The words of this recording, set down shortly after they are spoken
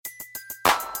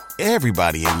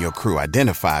Everybody in your crew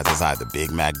identifies as either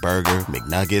Big Mac Burger,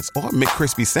 McNuggets, or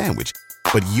McCrispy Sandwich.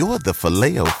 But you're the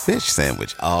Filet-O-Fish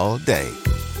Sandwich all day.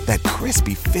 That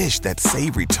crispy fish, that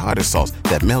savory tartar sauce,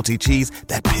 that melty cheese,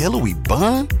 that pillowy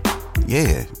bun.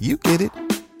 Yeah, you get it.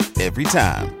 Every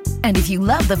time. And if you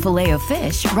love the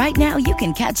Filet-O-Fish, right now you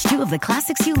can catch two of the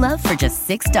classics you love for just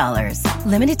 $6.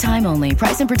 Limited time only.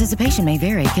 Price and participation may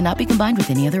vary. Cannot be combined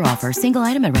with any other offer. Single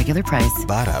item at regular price.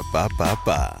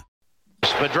 Ba-da-ba-ba-ba.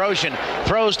 Bedrosian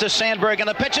throws to Sandberg, and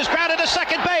the pitch is grounded to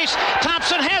second base.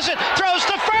 Thompson has it, throws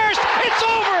to first. It's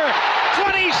over.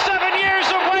 27 years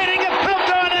of waiting have come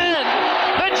to an end.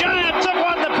 The Giants have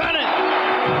won the pennant.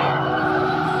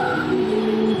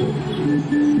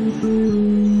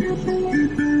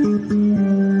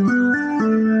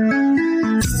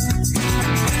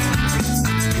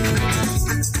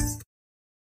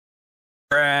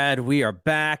 Brad, we are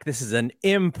back. This is an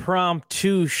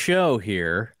impromptu show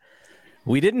here.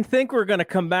 We didn't think we were going to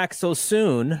come back so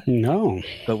soon. No.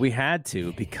 But we had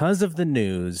to because of the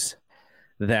news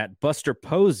that Buster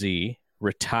Posey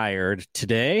retired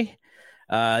today.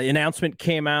 Announcement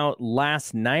came out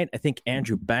last night. I think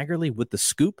Andrew Baggerly with the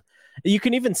scoop. You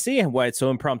can even see why it's so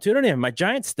impromptu. I don't even have my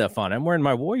Giants stuff on. I'm wearing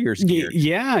my Warriors gear.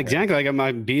 Yeah, exactly. I got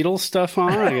my Beatles stuff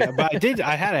on. But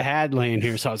I had a hat laying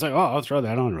here, so I was like, I'll throw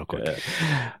that on real quick.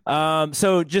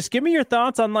 So just give me your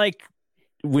thoughts on, like,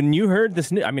 when you heard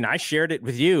this news. I mean, I shared it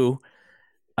with you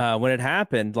when it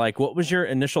happened. Like, what was your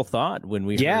initial thought when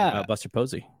we heard Buster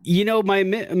Posey? You know, my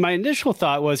initial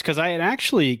thought was, because I had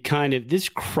actually this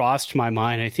crossed my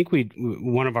mind. I think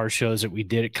one of our shows that we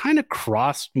did, it kind of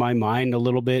crossed my mind a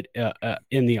little bit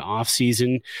in the off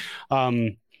season,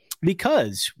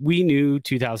 because we knew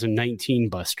 2019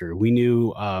 Buster, we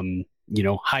knew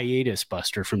hiatus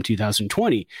Buster from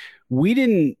 2020. We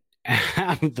didn't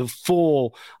have the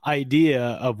full idea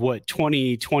of what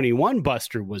 2021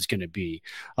 Buster was going to be.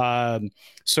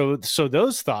 So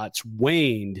those thoughts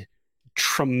waned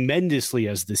tremendously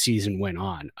as the season went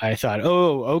on. I thought,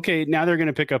 okay, now they're going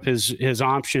to pick up his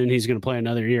option. He's going to play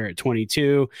another year at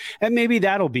 22, and maybe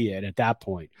that'll be it at that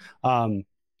point.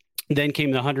 Then came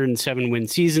the 107 win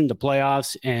season, the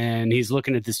playoffs, and he's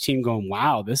looking at this team going,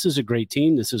 wow, this is a great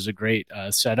team. This is a great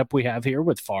setup we have here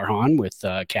with Farhan, with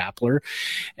Kapler.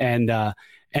 And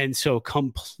so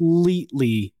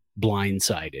completely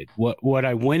blindsided. What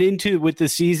I went into with the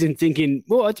season thinking,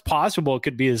 well, it's possible it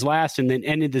could be his last, and then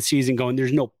ended the season going,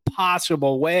 there's no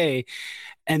possible way.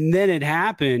 And then it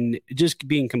happened, just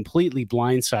being completely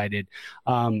blindsided.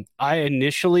 I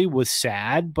initially was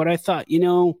sad, but I thought,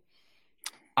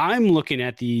 I'm looking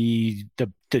at the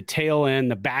tail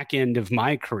end, the back end of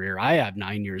my career. I have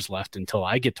 9 years left until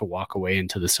I get to walk away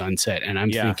into the sunset. And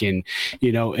I'm thinking,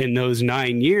 in those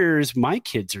 9 years, my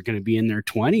kids are going to be in their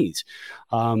 20s.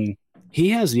 He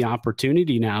has the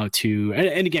opportunity now to,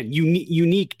 and again,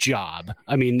 unique job.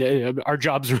 I mean, our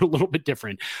jobs are a little bit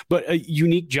different, but a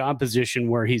unique job position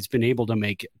where he's been able to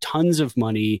make tons of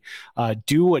money,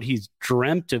 do what he's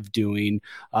dreamt of doing.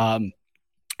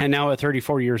 And now at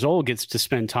 34 years old, gets to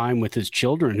spend time with his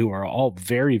children, who are all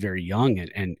very, very young.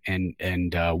 And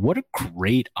what a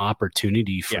great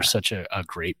opportunity for such a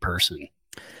great person.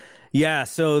 Yeah.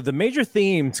 So the major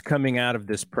themes coming out of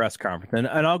this press conference, and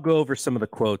I'll go over some of the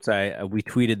quotes. We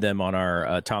tweeted them on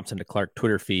our Thompson to Clark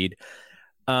Twitter feed.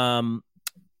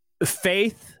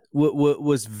 Faith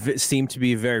seemed to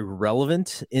be very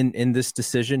relevant in this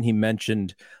decision. He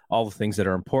mentioned all the things that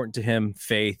are important to him.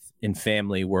 Faith and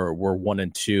family were 1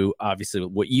 and 2. Obviously,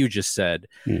 what you just said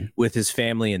with his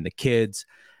family and the kids.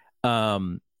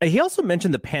 He also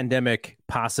mentioned the pandemic.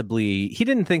 Possibly, he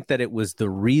didn't think that it was the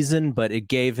reason, but it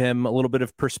gave him a little bit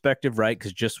of perspective, right?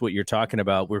 Because just what you're talking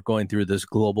about, we're going through this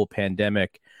global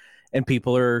pandemic, and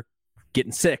people are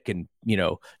getting sick, and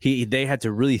they had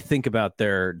to really think about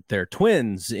their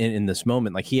twins in this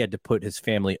moment. Like, he had to put his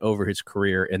family over his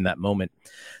career in that moment.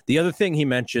 The other thing he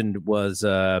mentioned was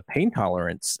pain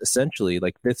tolerance. Essentially,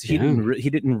 like this, he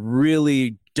didn't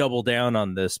really double down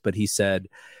on this, but he said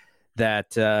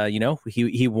that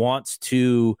he wants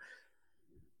to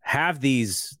have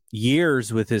these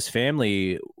years with his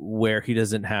family where he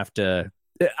doesn't have to.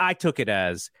 I took it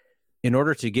as, in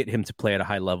order to get him to play at a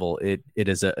high level, it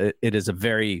is a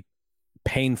very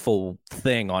painful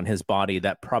thing on his body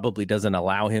that probably doesn't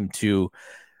allow him to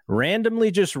randomly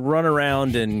just run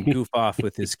around and goof off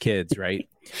with his kids, right?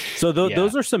 So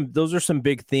those are some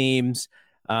big themes.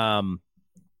 I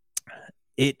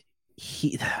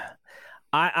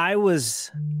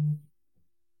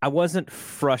wasn't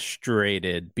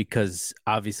frustrated because,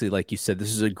 obviously, like you said, this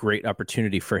is a great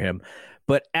opportunity for him.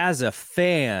 But as a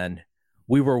fan,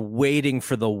 we were waiting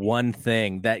for the one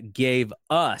thing that gave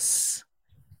us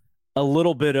a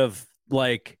little bit of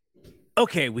like,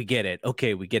 okay, we get it.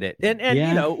 Okay, we get it. And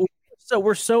you know, so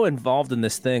we're so involved in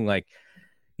this thing, like,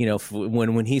 you know,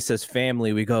 when he says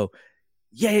family, we go,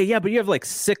 yeah, but you have like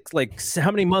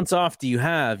how many months off do you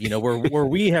have? You know, where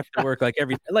we have to work like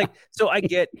so I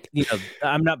get, you know,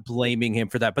 I'm not blaming him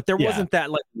for that, but there wasn't that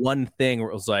like one thing where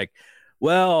it was like,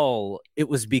 well, it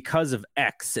was because of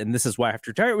X and this is why I have to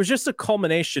retire. It was just a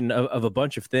culmination of a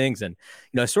bunch of things. And,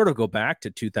 you know, I sort of go back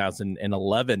to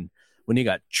 2011 when he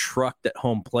got trucked at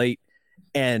home plate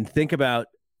and think about,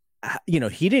 you know,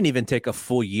 he didn't even take a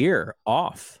full year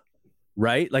off,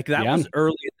 right? Like that was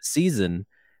early in the season.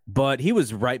 But he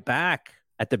was right back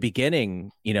at the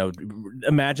beginning. You know,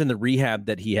 imagine the rehab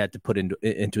that he had to put into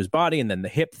his body, and then the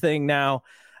hip thing now.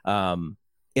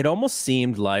 It almost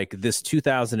seemed like this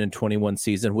 2021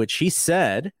 season, which he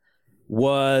said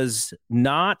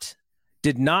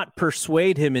did not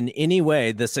persuade him in any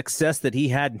way. The success that he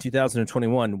had in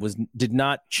 2021 did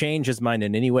not change his mind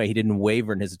in any way. He didn't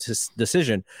waver in his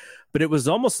decision, but it was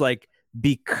almost like,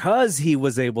 because he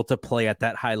was able to play at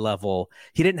that high level,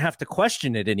 he didn't have to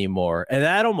question it anymore. And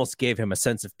that almost gave him a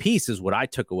sense of peace, is what I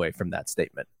took away from that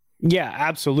statement. Yeah,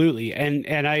 absolutely.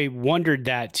 And I wondered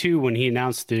that too when he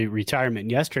announced the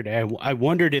retirement yesterday. I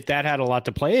wondered if that had a lot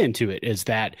to play into it. Is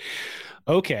that,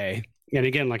 okay, and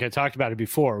again, like I talked about it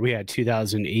before, we had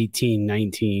 2018,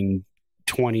 19,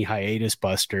 20 hiatus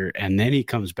buster, and then he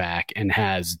comes back and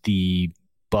has the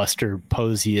Buster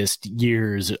Poseyest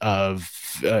years of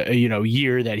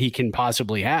year that he can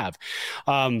possibly have,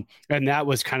 and that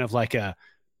was kind of like a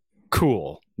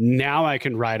cool. Now I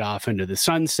can ride off into the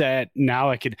sunset.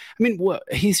 Now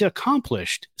he's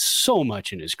accomplished so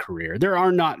much in his career. There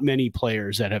are not many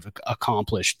players that have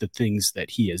accomplished the things that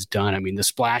he has done. I mean, the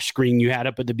splash screen you had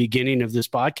up at the beginning of this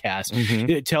podcast,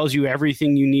 it tells you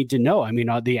everything you need to know. I mean,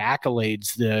 the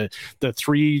accolades, the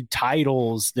 3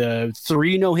 titles, the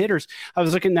 3 no-hitters. I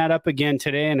was looking that up again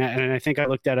today, and I think I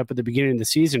looked that up at the beginning of the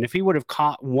season. If he would have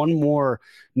caught one more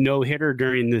no-hitter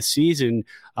during this season,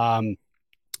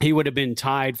 he would have been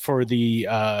tied for the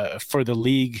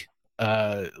league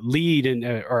lead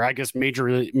or I guess major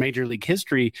league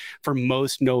history for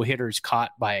most no hitters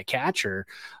caught by a catcher,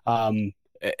 and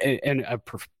a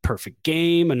perfect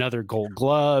game, another Gold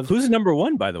Glove. Who's number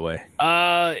 1, by the way?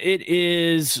 It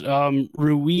is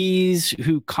Ruiz,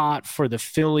 who caught for the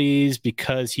Phillies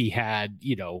because he had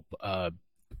Halladay.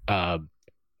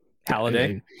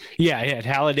 He had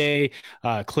Halladay,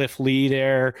 Cliff Lee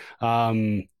there.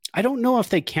 I don't know if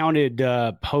they counted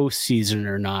postseason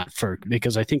or not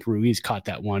because I think Ruiz caught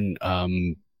that one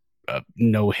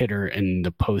no hitter in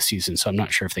the postseason, so I'm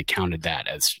not sure if they counted that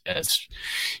as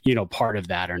part of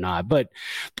that or not. But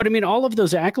I mean, all of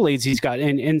those accolades he's got,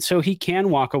 and so he can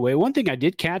walk away. One thing I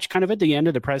did catch kind of at the end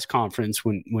of the press conference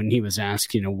when he was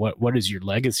asked, what is your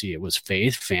legacy? It was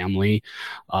faith, family,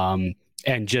 and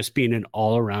just being an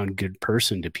all around good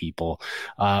person to people.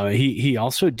 He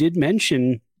also did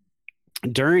mention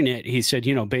during it, he said,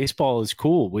 baseball is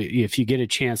cool. If you get a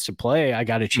chance to play, I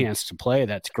got a chance to play.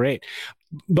 That's great.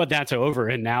 But that's over.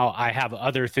 And now I have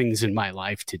other things in my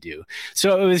life to do.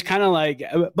 So it was kind of like,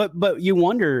 but you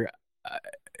wonder,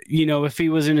 if he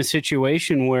was in a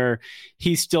situation where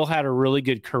he still had a really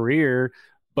good career,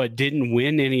 but didn't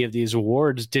win any of these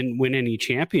awards, didn't win any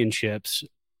championships,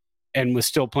 and was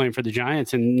still playing for the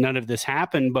Giants, and none of this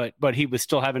happened, but he was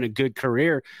still having a good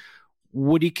career.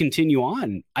 Would he continue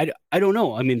on? I don't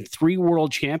know. I mean, 3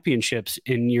 world championships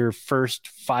in your first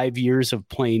 5 years of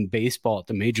playing baseball at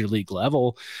the major league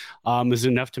level is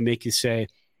enough to make you say,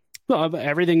 well,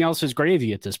 everything else is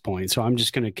gravy at this point. So I'm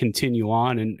just going to continue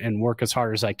on and work as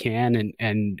hard as I can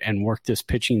and work this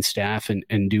pitching staff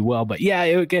and do well. But yeah,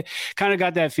 it kind of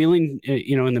got that feeling,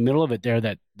 in the middle of it there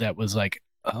that was like,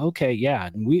 okay, yeah,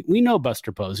 we know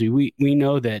Buster Posey. We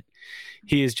know that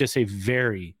he is just a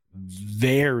very,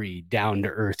 very down to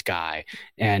earth guy,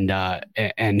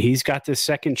 and he's got this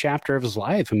second chapter of his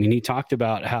life. I mean, he talked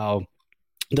about how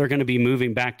they're going to be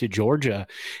moving back to Georgia,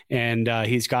 and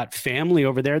he's got family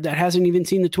over there that hasn't even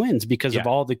seen the Twins because of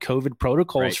all the COVID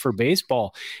protocols for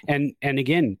baseball. And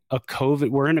again,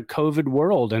 we're in a COVID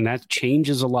world, and that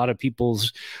changes a lot of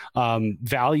people's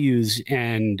values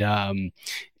and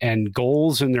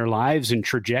goals in their lives and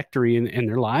trajectory in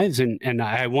their lives. And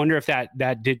I wonder if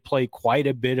that did play quite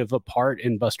a bit of a part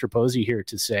in Buster Posey here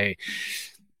to say,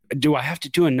 do I have to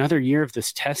do another year of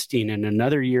this testing and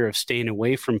another year of staying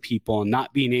away from people and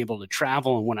not being able to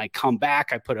travel? And when I come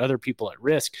back, I put other people at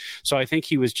risk. So I think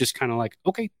he was just kind of like,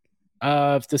 okay,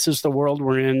 if this is the world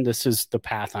we're in, this is the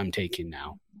path I'm taking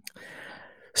now.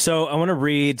 So I want to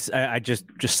read I just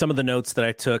some of the notes that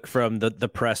I took from the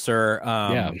presser.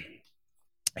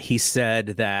 he said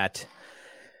that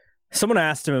someone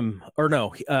asked him, or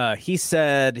no, he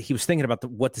said he was thinking about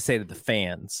what to say to the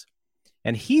fans.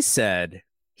 And he said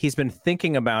he's been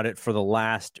thinking about it for the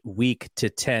last week to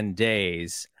 10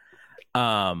 days,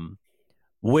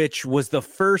 which was the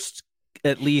first,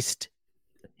 at least,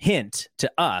 hint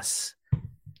to us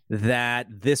that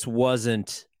this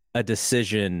wasn't a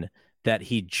decision that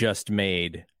he just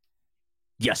made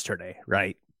yesterday,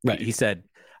 right? He said,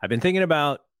 I've been thinking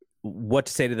about what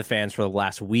to say to the fans for the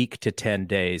last week to 10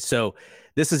 days. So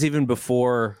this is even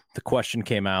before the question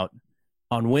came out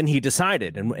on when he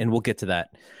decided, and we'll get to that.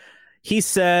 He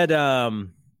said, so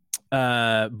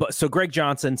Greg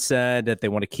Johnson said that they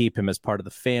want to keep him as part of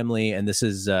the family, and this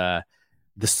is the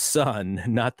son,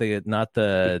 not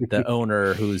the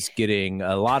owner, who's getting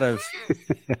a lot of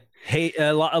hate,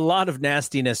 a lot of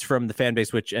nastiness from the fan base,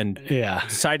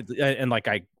 decided, and like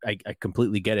I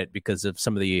completely get it because of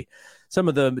some of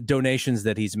the donations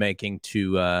that he's making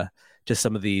to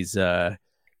some of these.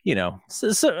 We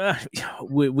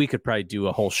could probably do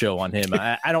a whole show on him.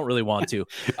 I don't really want to.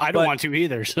 I don't want to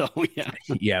either. So yeah,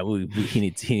 he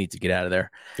needs to get out of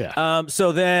there. Yeah.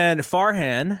 So then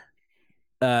Farhan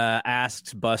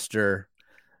asks Buster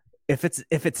if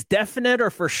it's definite or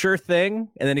for sure thing,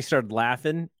 and then he started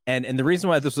laughing. And the reason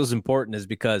why this was important is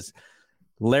because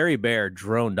Larry Bear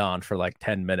droned on for like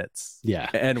 10 minutes. Yeah,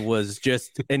 and was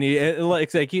just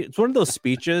it's one of those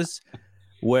speeches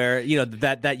where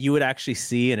that you would actually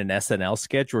see in an SNL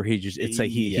sketch where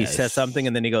he says something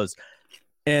and then he goes,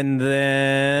 and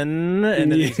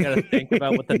then he's got to think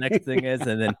about what the next thing is,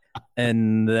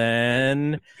 and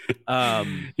then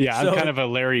I'm kind of a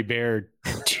Larry Bear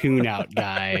tune-out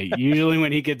guy. Usually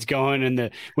when he gets going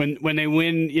and when they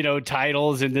win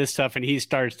titles and this stuff and he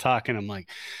starts talking, I'm like,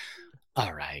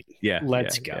 all right,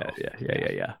 let's go.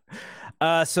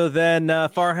 So then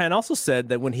Farhan also said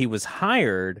that when he was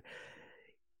hired,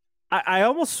 I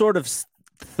almost sort of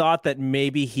thought that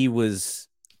maybe he was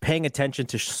paying attention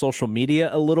to social media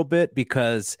a little bit,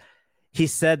 because he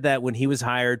said that when he was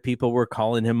hired, people were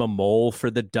calling him a mole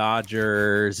for the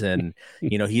Dodgers, and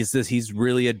he's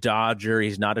really a Dodger.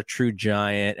 He's not a true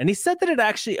Giant, and he said that it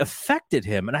actually affected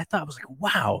him. And I thought, I was like,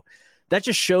 wow, that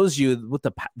just shows you what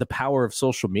the power of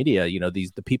social media.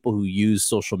 The people who use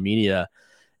social media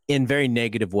in very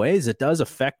negative ways, it does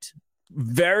affect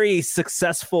very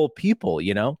successful people.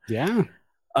 Yeah.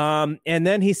 And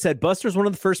then he said Buster's one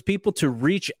of the first people to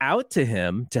reach out to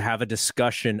him to have a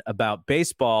discussion about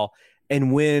baseball.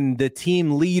 And when the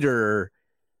team leader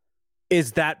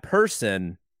is that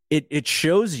person, it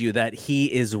shows you that he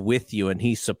is with you and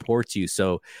he supports you.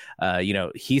 So,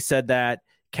 he said that.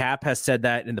 Cap has said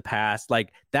that in the past.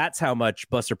 Like, that's how much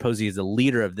Buster Posey is a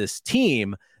leader of this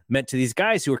team meant to these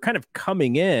guys who are kind of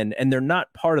coming in and they're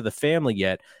not part of the family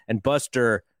yet. And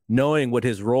Buster, knowing what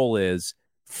his role is,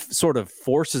 sort of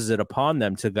forces it upon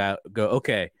them to go,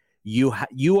 okay, you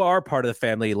are part of the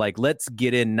family. Like, let's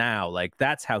get in now. Like,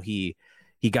 that's how he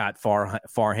got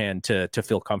Farhan to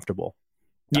feel comfortable.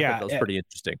 That was pretty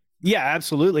interesting. Yeah,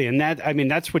 absolutely. And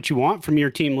that's what you want from your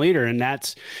team leader. And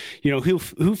that's,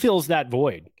 who fills that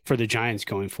void for the Giants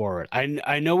going forward.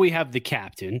 I know we have the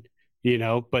captain,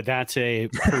 but that's a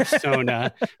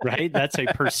persona, right? That's a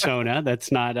persona.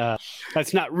 That's not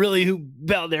really who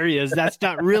Belt. There he is. That's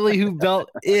not really who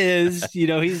Belt is.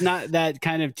 He's not that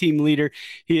kind of team leader.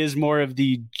 He is more of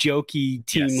the jokey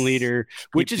team leader,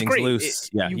 which is great. Loose.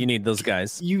 You need those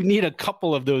guys. You need a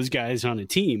couple of those guys on a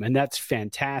team, and that's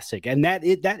fantastic. And that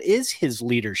is his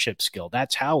leadership skill.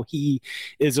 That's how he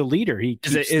is a leader.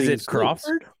 Is it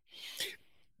Crawford?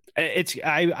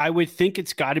 I would think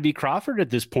it's got to be Crawford at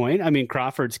this point. I mean,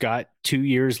 Crawford's got 2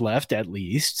 years left at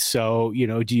least. So,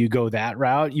 do you go that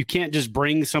route? You can't just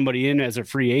bring somebody in as a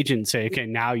free agent and say, okay,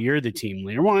 now you're the team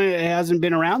leader. Well, it hasn't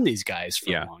been around these guys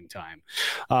for a long time.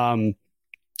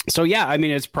 So,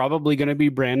 it's probably going to be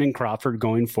Brandon Crawford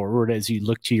going forward as you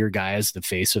look to your guy as the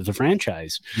face of the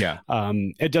franchise. Yeah.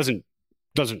 It doesn't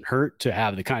hurt to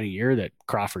have the kind of year that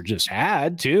Crawford just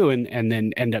had too, and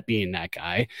then end up being that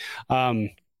guy.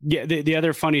 The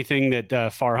other funny thing that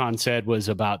Farhan said was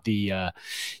about the,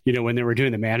 when they were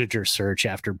doing the manager search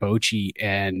after Bochy,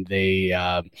 and they,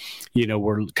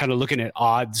 were kind of looking at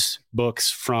odds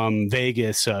books from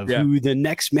Vegas of who the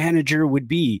next manager would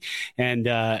be. And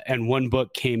one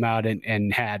book came out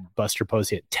and had Buster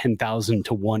Posey at 10,000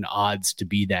 to 1 odds to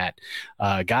be that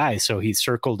guy. So he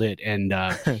circled it and,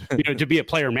 to be a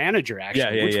player manager,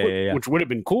 actually, which would have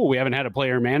been cool. We haven't had a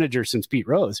player manager since Pete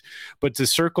Rose, but to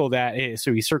circle that.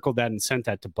 So he circled that and sent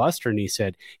that to Buster, and he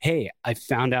said, hey, I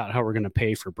found out how we're going to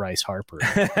pay for Bryce Harper.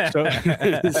 So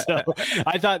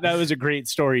I thought that was a great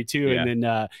story too. And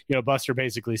then Buster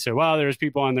basically said, well, there's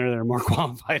people on there that are more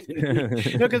qualified than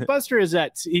me. Because Buster is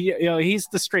he's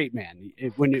the straight man.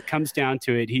 When it comes down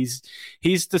to it, he's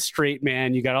the straight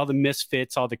man. You got all the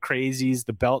misfits, all the crazies,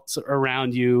 the belts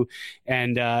around you,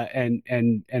 and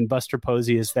Buster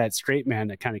Posey is that straight man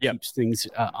that kind of keeps things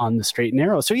on the straight and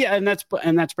narrow. So and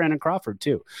that's Brandon Crawford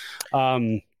too.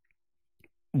 One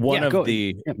of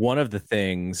the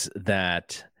things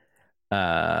that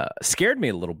scared me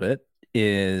a little bit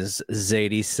is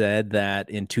Zadie said that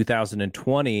in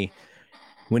 2020,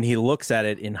 when he looks at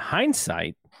it in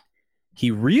hindsight,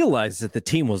 he realized that the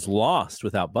team was lost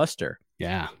without Buster.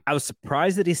 Yeah. I was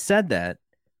surprised that he said that,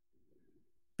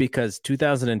 because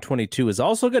 2022 is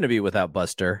also going to be without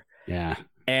Buster. Yeah.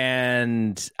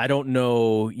 And I don't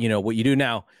know, what you do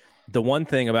now. The one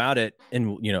thing about it,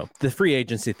 and the free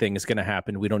agency thing is going to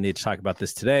happen. We don't need to talk about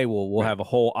this today. We'll have a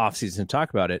whole offseason to talk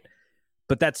about it.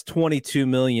 But that's $22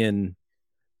 million,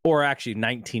 or actually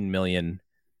 $19 million,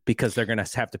 because they're going to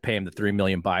have to pay him the $3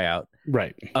 million buyout.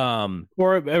 Right.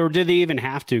 Or did they even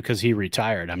have to, because he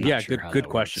retired? I'm not sure. Good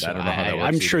question. I don't know how that works.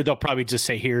 I'm sure they'll probably just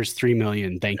say, here's $3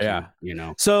 million. Thank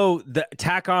you. So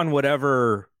tack on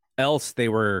whatever else they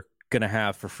were going to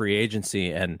have for free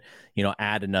agency, and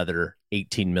add another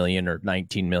 18 million or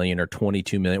 19 million or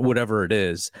 22 million, whatever it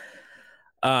is.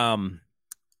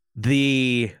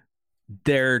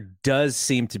 There does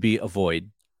seem to be a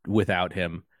void without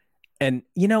him. And,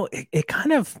 it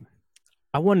kind of,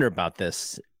 I wonder about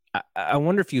this. I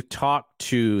wonder if you talk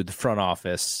to the front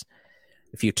office,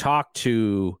 if you talk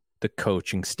to the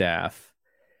coaching staff,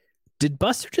 did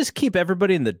Buster just keep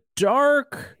everybody in the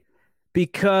dark?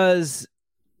 Because,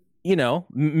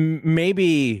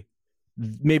 maybe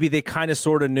they kind of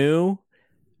sort of knew.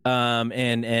 But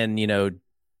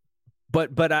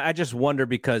I just wonder,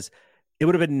 because it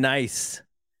would have been nice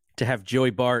to have Joey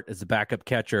Bart as the backup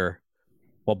catcher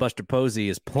while Buster Posey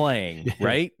is playing,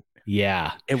 right?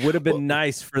 Yeah. It would have been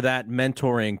nice for that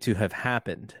mentoring to have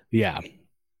happened. Yeah.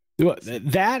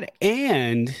 That,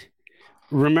 and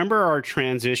remember our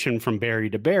transition from Barry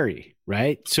to Barry,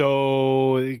 right?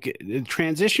 So the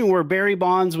transition where Barry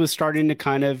Bonds was starting to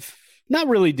kind of not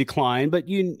really decline, but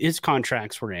his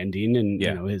contracts were ending, and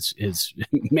his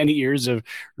many years of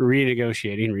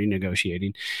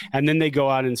renegotiating, and then they go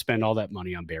out and spend all that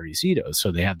money on Barry Zito.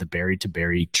 So they have the Barry to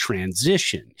Barry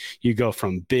transition. You go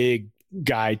from big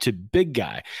guy to big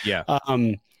guy. Yeah.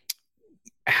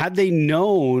 Had they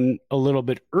known a little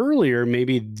bit earlier,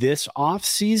 maybe this off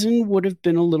season would have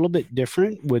been a little bit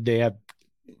different. Would they have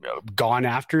gone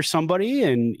after somebody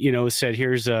and said,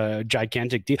 here's a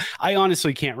gigantic deal? I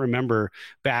honestly can't remember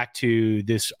back to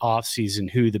this offseason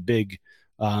who the big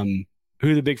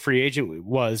free agent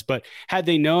was, but had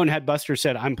they known, had Buster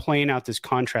said, I'm playing out this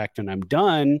contract and I'm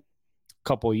done, a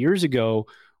couple of years ago,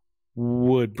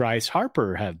 would Bryce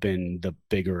Harper have been the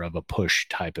bigger of a push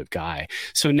type of guy?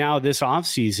 So now this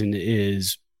offseason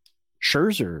is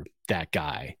Scherzer that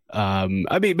guy.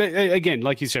 But again,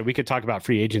 like you said, we could talk about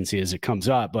free agency as it comes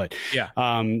up, but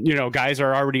guys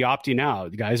are already opting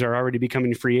out. Guys are already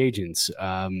becoming free agents.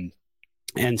 And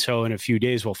so in a few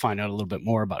days, we'll find out a little bit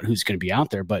more about who's going to be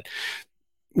out there, but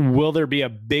will there be a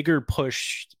bigger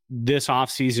push this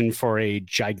offseason for a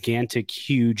gigantic,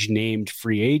 huge named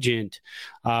free agent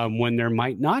when there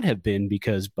might not have been,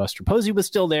 because Buster Posey was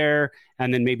still there,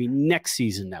 and then maybe next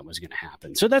season that was going to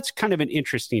happen? So that's kind of an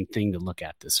interesting thing to look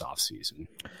at this offseason.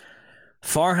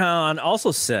 Farhan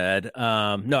also said,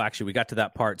 no, actually, we got to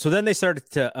that part. So then they started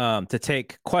to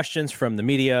take questions from the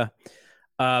media.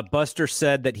 Buster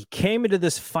said that he came into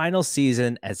this final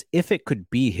season as if it could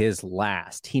be his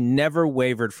last. He never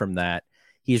wavered from that.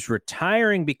 He's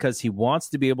retiring because he wants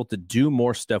to be able to do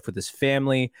more stuff with his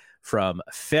family from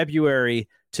February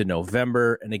to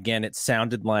November. And again, it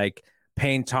sounded like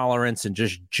pain tolerance and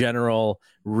just general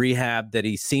rehab that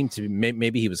he seemed to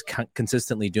maybe he was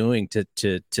consistently doing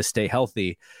to stay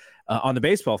healthy on the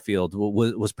baseball field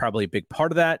was probably a big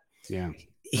part of that. Yeah.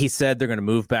 He said they're going to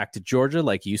move back to Georgia,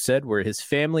 like you said, where his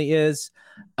family is.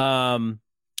 And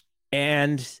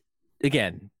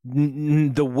again,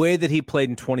 the way that he played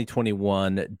in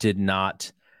 2021 did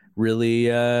not really,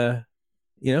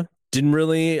 didn't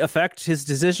really affect his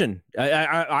decision.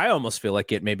 I almost feel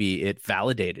like it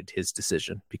validated his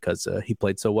decision, because he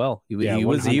played so well. He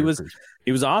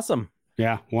was awesome.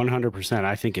 Yeah, 100%.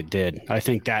 I think it did. I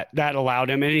think that allowed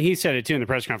him, and he said it too in the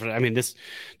press conference. I mean, this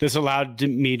allowed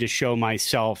me to show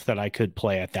myself that I could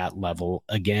play at that level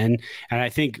again. And I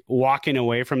think walking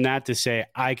away from that to say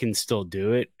I can still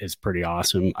do it is pretty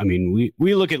awesome. I mean,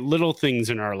 we look at little things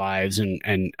in our lives,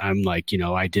 and I'm like,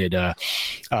 I did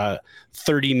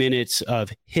 30 minutes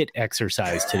of hit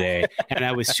exercise today, and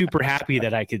I was super happy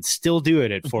that I could still do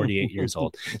it at 48 years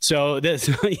old. So this,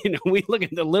 we look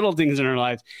at the little things in our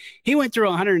lives. He went through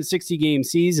a 160 game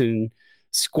season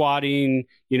squatting.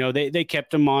 They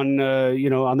kept him on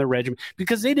on the regimen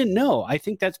because they didn't know. I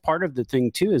think that's part of the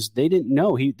thing too, is they didn't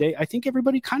know. I think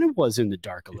everybody kind of was in the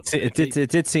dark a little bit. It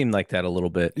did seem like that a little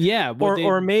bit. Yeah.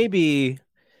 Or maybe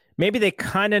they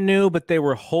kind of knew, but they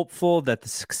were hopeful that the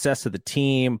success of the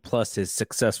team plus his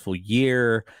successful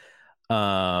year.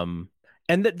 And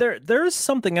that there is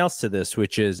something else to this,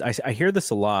 which is I hear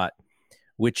this a lot,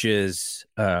 which is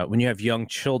when you have young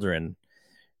children,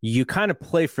 you kind of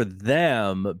play for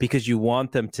them because you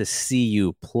want them to see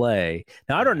you play.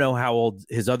 Now, I don't know how old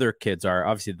his other kids are.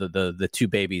 Obviously, the two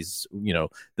babies,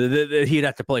 he'd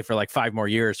have to play for like 5 more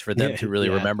years for them to really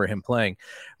remember him playing.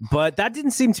 But that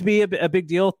didn't seem to be a big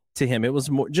deal to him. It was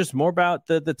more about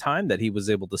the time that he was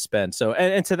able to spend. So,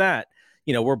 and to that,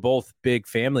 we're both big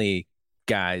family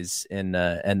guys, and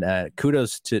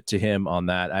kudos to him on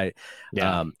that.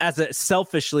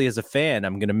 Selfishly as a fan,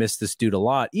 I'm going to miss this dude a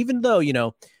lot, even though,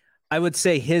 I would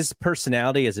say his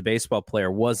personality as a baseball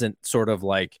player wasn't sort of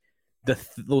like the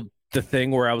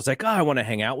thing where I was like, oh, I want to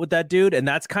hang out with that dude. And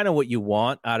that's kind of what you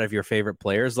want out of your favorite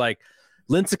players. Like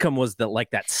Lincecum was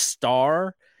that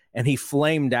star, and he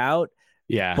flamed out.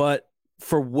 Yeah. But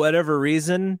for whatever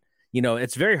reason,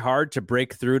 it's very hard to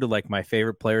break through to like my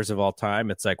favorite players of all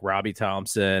time. It's like Robbie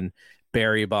Thompson,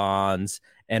 Barry Bonds,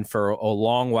 and for a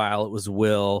long while it was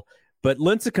Will. But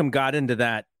Lincecum got into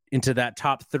that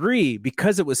top 3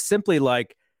 because it was simply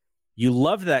like, you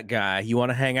love that guy, you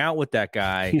want to hang out with that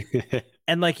guy,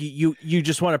 and like you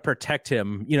just want to protect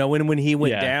him. When he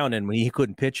went down and when he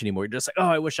couldn't pitch anymore, you're just like, oh,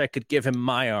 I wish I could give him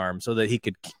my arm so that he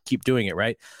could keep doing it,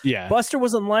 right? Yeah. Buster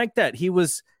wasn't like that. He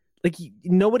was like,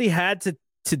 nobody had to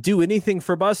do anything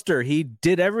for Buster. He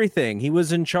did everything. He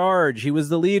was in charge. He was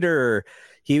the leader.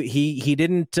 He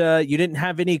didn't you didn't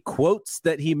have any quotes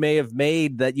that he may have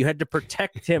made that you had to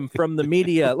protect him from the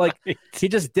media. Like he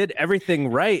just did everything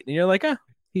right. And you're like,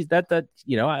 he's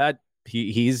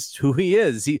he's who he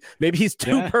is. Maybe he's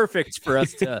too perfect for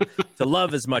us to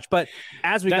love as much. But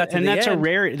as we got to the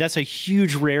end, that's a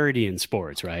huge rarity in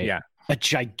sports, right? Yeah. A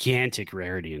gigantic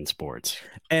rarity in sports.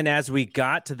 And as we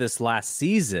got to this last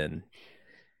season,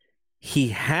 he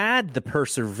had the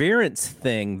perseverance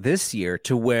thing this year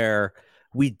to where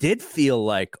we did feel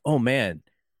like, oh man,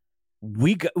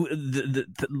 we got the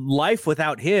life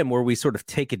without him, where we sort of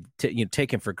take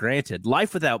him for granted.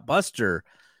 Life without Buster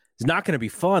is not going to be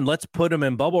fun. Let's put him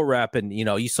in bubble wrap. And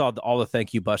you saw all the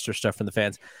thank you Buster stuff from the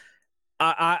fans.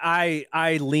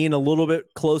 I lean a little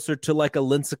bit closer to like a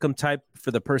Lincecum type for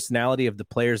the personality of the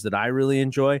players that I really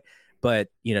enjoy. But,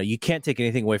 you can't take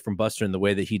anything away from Buster in the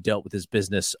way that he dealt with his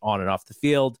business on and off the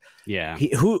field. Yeah.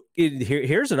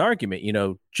 Here's an argument,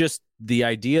 just the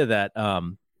idea that,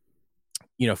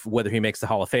 whether he makes the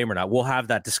Hall of Fame or not, we'll have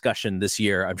that discussion this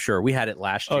year. I'm sure we had it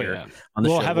last year. Yeah. On the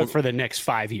show. We'll have it for the next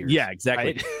 5 years. Yeah,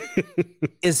 exactly. Right?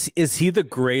 Is he the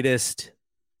greatest,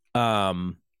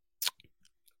 I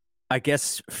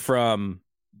guess, from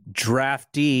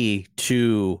draftee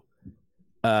to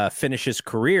finish his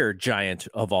career giant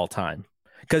of all time?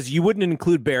 Because you wouldn't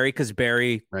include Barry, because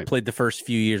Barry played the first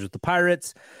few years with the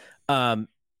Pirates.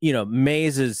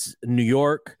 Mays is New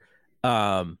York.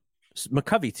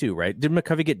 McCovey too, right? Did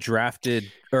McCovey get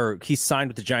drafted, or he signed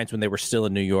with the Giants when they were still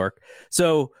in New York?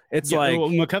 So it's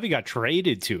McCovey got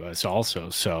traded to us also.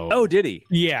 So did he?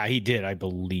 Yeah, he did, I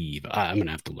believe. I'm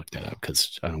gonna have to look that up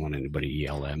because I don't want anybody to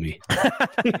yell at me.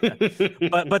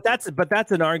 but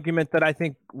that's an argument that I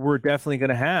think we're definitely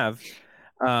gonna have.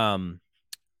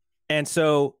 And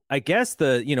so I guess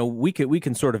we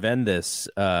can sort of end this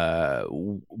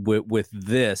with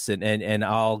this, and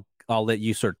I'll let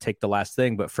you sort of take the last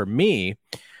thing. But for me,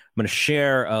 I'm going to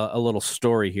share a little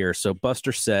story here. So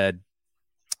Buster said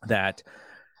that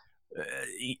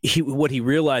what he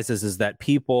realizes is that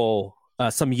people,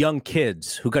 some young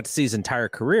kids who got to see his entire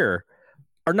career,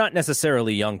 are not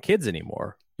necessarily young kids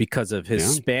anymore because of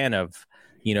his span of,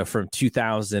 from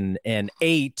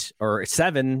 2008 or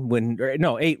 7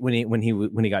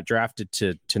 when he got drafted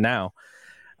to now.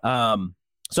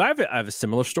 So I have a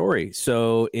similar story.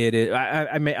 So it is.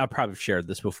 I'll probably have shared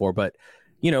this before, but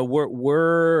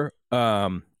we're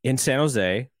in San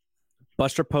Jose.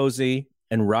 Buster Posey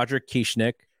and Roger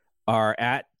Kieschnick are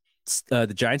at the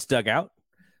Giants dugout.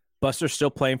 Buster's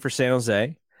still playing for San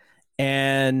Jose.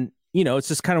 And, it's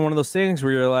just kind of one of those things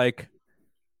where you're like,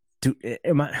 do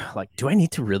I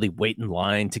need to really wait in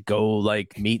line to go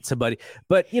like meet somebody?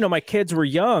 But, my kids were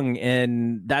young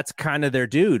and that's kind of their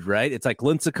dude, right? It's like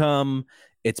Lincecum,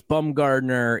 it's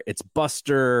Bumgardner, it's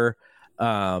Buster.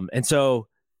 And so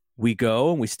we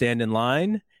go and we stand in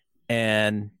line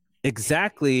and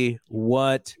exactly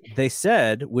what they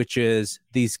said, which is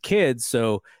these kids.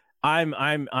 So I'm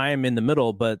in the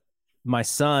middle, but my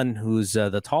son, who's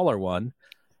the taller one,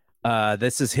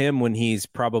 this is him when he's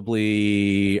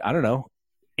probably, I don't know,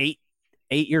 8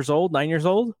 years old, 9 years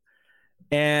old.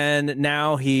 And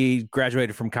now he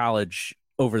graduated from college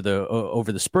over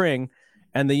the spring.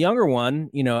 And the younger one,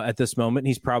 at this moment,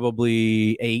 he's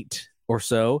probably 8 or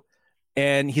so.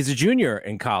 And he's a junior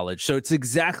in college. So it's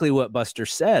exactly what Buster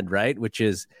said, right? Which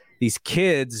is these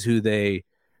kids who they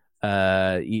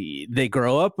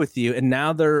grow up with you and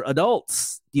now they're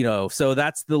adults, so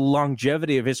that's the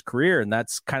longevity of his career. And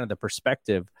that's kind of the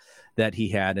perspective that he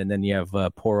had. And then you have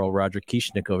poor old Roger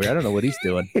Kieschnick over here. I don't know what he's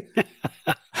doing.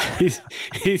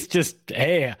 he's just,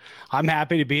 hey, I'm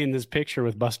happy to be in this picture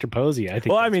with Buster Posey. I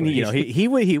think. Well, I mean,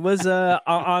 he was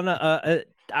on a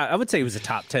I would say he was a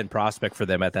top 10 prospect for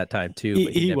them at that time too.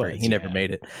 But he never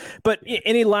made it. But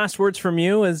any last words from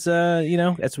you as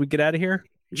as we get out of here?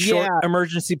 Short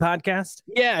emergency podcast.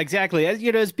 Yeah, exactly.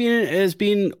 As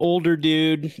being older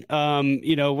dude,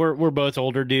 we're both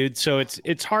older dudes, so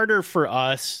it's harder for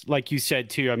us, like you said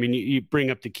too. I mean, you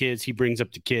bring up the kids, he brings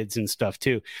up the kids and stuff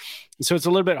too. So it's a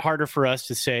little bit harder for us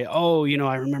to say, oh,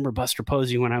 I remember Buster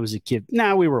Posey when I was a kid.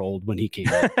 Nah, we were old when he came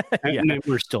out. And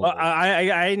we're still old.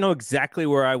 I know exactly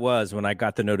where I was when I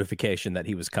got the notification that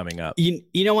he was coming up.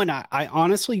 And I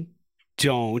honestly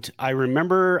don't. I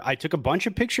remember I took a bunch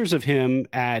of pictures of him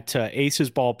at Aces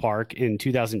Ballpark in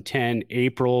 2010,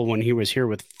 April, when he was here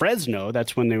with Fresno.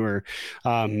 That's when they were, the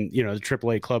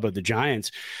AAA club of the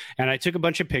Giants. And I took a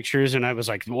bunch of pictures and I was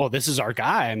like, well, this is our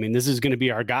guy. I mean, this is going to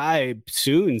be our guy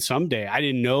soon, someday. I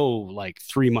didn't know like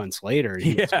 3 months later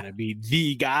he was going to be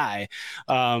the guy.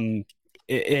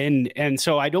 And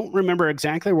so I don't remember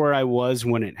exactly where I was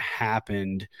when it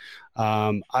happened.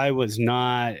 I was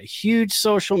not a huge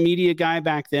social media guy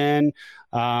back then.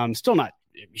 Still not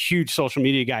a huge social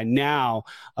media guy now.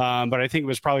 But I think it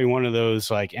was probably one of those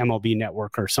like MLB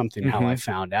Network or something, how I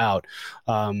found out.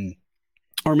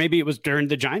 Or maybe it was during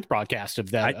the Giants broadcast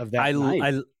of that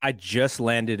night. I just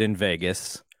landed in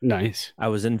Vegas. Nice. I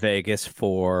was in Vegas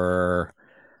for,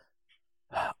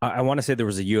 I want to say there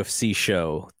was a UFC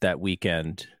show that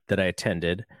weekend that I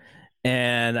attended.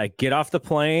 And I get off the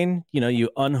plane, you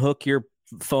unhook your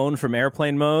phone from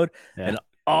airplane mode and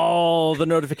all the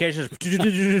notifications.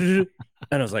 And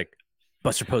I was like,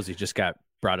 Buster Posey just got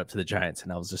brought up to the Giants.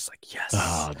 And I was just like, yes.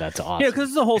 Oh, that's awesome. Yeah,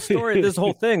 because the whole story, this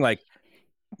whole thing, like,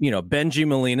 Benji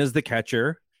Molina's the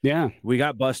catcher. Yeah. We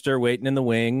got Buster waiting in the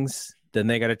wings. Then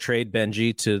they got to trade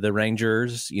Benji to the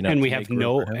Rangers, and we have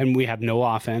no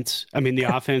offense. I mean, the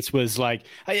offense was like,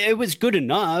 it was good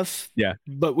enough. Yeah.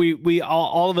 But we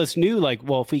all of us knew like,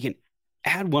 well, if we can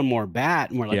add one more bat,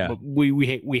 and we're like, but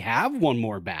we have one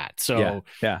more bat. So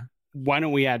why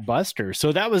don't we add Buster?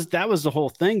 So that was the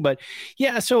whole thing. But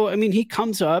yeah, so, I mean, he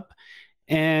comes up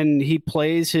and he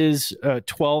plays his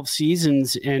 12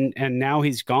 seasons and now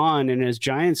he's gone. And as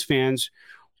Giants fans,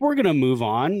 we're going to move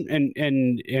on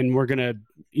and we're going to,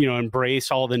 embrace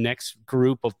all the next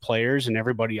group of players and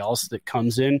everybody else that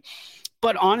comes in.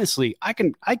 But honestly, I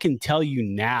can tell you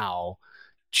now,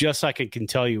 just like I can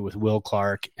tell you with Will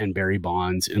Clark and Barry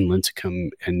Bonds and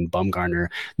Lincecum and Bumgardner,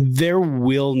 there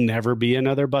will never be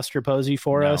another Buster Posey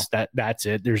for us. That's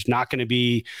it. There's not going to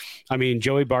be. I mean,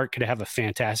 Joey Bart could have a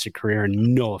fantastic career,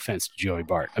 and no offense to Joey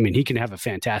Bart. I mean, he can have a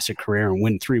fantastic career and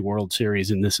win 3 World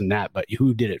Series and this and that, but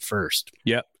who did it first?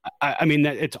 Yep. I mean,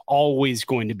 that it's always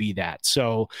going to be that.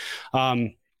 So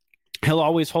he'll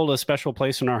always hold a special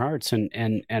place in our hearts,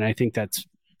 and I think that's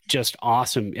just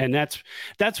awesome. And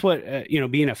that's what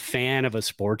being a fan of a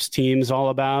sports team is all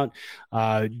about.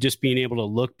 Just being able to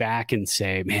look back and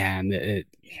say, man,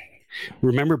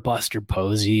 remember Buster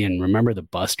Posey, and remember the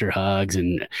Buster hugs,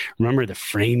 and remember the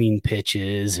framing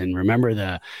pitches, and remember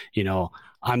the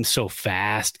I'm so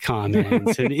fast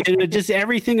comments, and just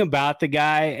everything about the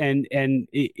guy. And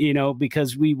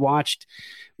because we watched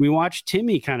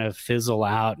Timmy kind of fizzle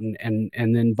out, and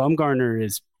then Bumgardner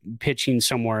is pitching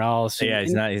somewhere else.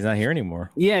 He's not here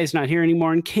anymore. Yeah, he's not here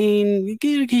anymore. And Kane,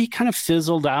 he kind of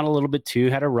fizzled out a little bit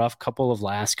too. Had a rough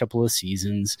last couple of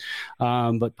seasons.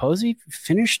 But Posey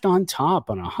finished on top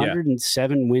on a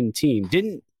 107 win team.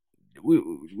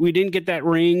 we didn't get that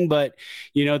ring, but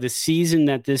the season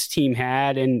that this team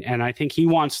had, and I think he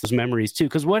wants those memories too.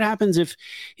 Because what happens if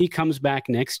he comes back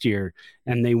next year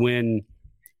and they win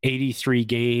 83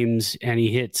 games and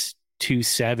he hits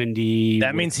 270?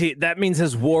 That means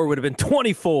his WAR would have been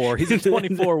 24. He's a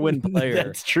 24 win player.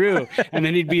 That's true. And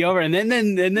then he'd be over, and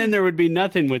then there would be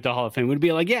nothing with the Hall of Fame. It would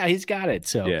be like, yeah, he's got it.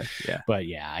 So yeah. But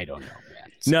yeah, I don't know,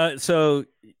 man. No, so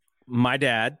my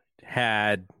dad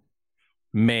had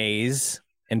Mays,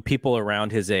 and people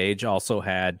around his age also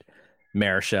had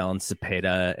Marichal and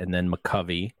Cepeda, and then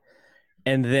McCovey,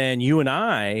 and then you and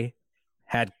I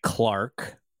had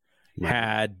Clark.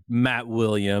 Had Matt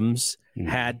Williams,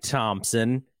 had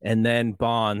Thompson, and then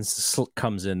Bonds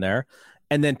comes in there.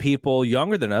 And then people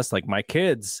younger than us, like my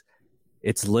kids,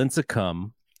 it's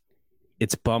Lincecum,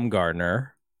 it's Bumgarner,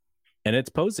 and it's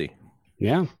Posey.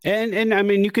 Yeah. And I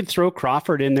mean, you could throw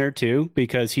Crawford in there too,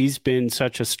 because he's been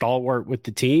such a stalwart with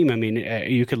the team. I mean,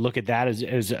 you could look at that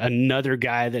as another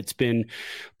guy that's been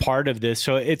part of this.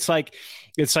 So it's like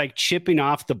chipping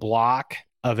off the block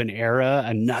of an era,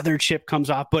 another chip comes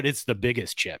off, but it's the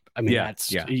biggest chip. I mean,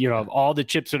 of all the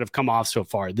chips that have come off so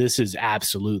far, this is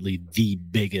absolutely the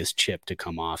biggest chip to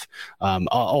come off.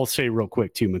 I'll say real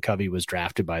quick too, McCovey was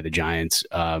drafted by the Giants,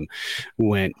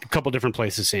 went a couple different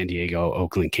places, San Diego,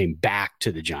 Oakland, came back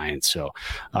to the Giants. So,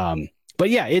 but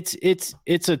yeah, it's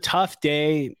a tough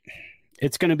day.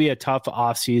 It's going to be a tough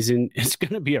off season. It's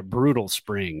going to be a brutal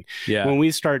spring. Yeah. When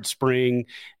we start spring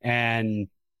and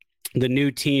the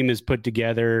new team is put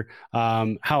together,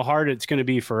 how hard it's going to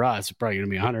be for us. It's probably going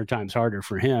to be 100 times harder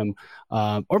for him,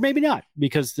 or maybe not,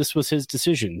 because this was his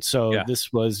decision. So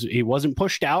he wasn't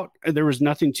pushed out. There was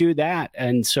nothing to that.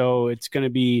 And so it's going to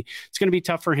be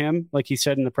tough for him. Like he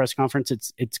said in the press conference,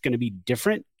 it's going to be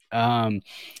different.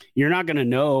 You're not going to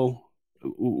know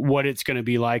what it's going to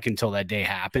be like until that day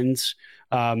happens.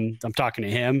 I'm talking to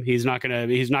him. He's not going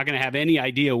to have any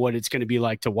idea what it's going to be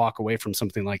like to walk away from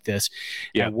something like this,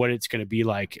 and what it's going to be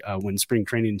like when spring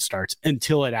training starts,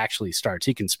 until it actually starts.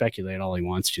 He can speculate all he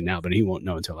wants to now, but he won't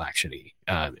know until actually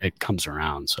it comes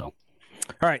around. So.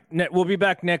 All right, we'll be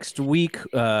back next week.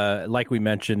 Like we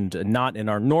mentioned, not in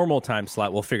our normal time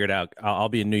slot. We'll figure it out. I'll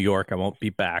be in New York. I won't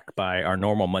be back by our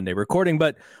normal Monday recording,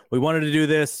 but we wanted to do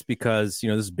this because,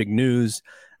 this is big news.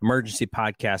 Emergency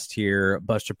podcast here.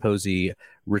 Buster Posey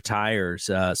retires.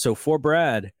 So for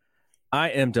Brad, I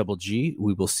am Double G.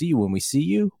 We will see you when we see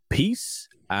you. Peace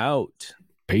out.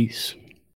 Peace.